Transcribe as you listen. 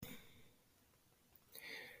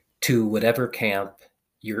To whatever camp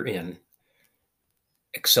you're in,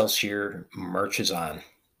 Excelsior marches on.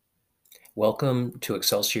 Welcome to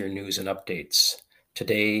Excelsior News and Updates.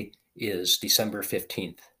 Today is December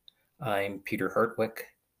 15th. I'm Peter Hartwick.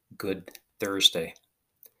 Good Thursday.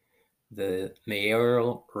 The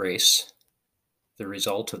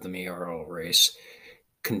result of the mayoral race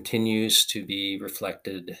continues to be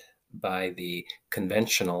reflected by the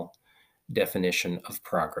conventional definition of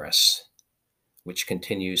progress, which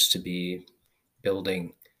continues to be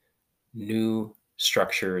building new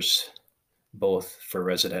structures both for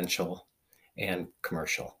residential and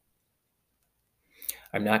commercial.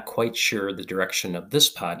 I'm not quite sure the direction of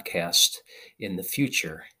this podcast in the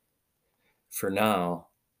future. For now,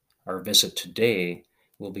 our visit today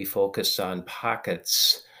will be focused on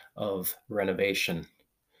pockets of renovation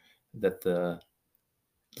that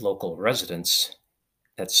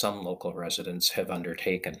some local residents have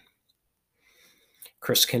undertaken.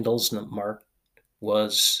 Chris Kindle's mark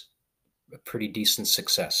was a pretty decent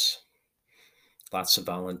success. Lots of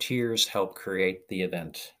volunteers helped create the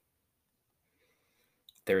event.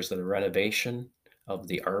 There's the renovation of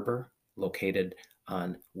the arbor located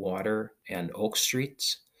on Water and Oak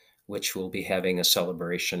Streets, which will be having a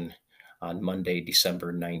celebration on Monday,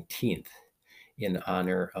 December 19th, in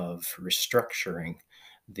honor of restructuring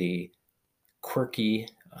the quirky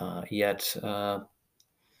yet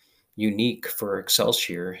unique for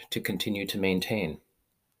Excelsior to continue to maintain.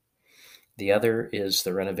 The other is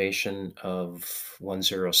the renovation of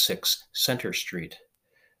 106 Center Street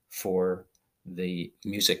for the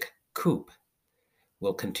music coop.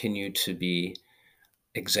 Will continue to be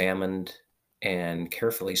examined and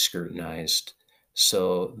carefully scrutinized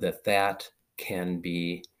so that can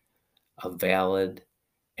be a valid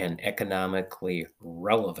and economically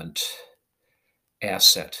relevant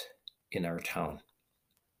asset in our town.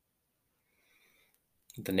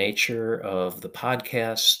 The nature of the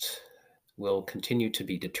podcast will continue to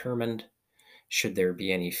be determined. Should there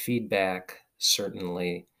be any feedback,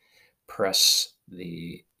 certainly press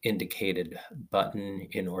the indicated button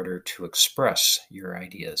in order to express your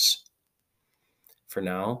ideas. For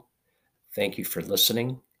now, thank you for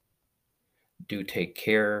listening. Do take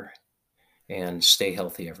care and stay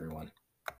healthy, everyone.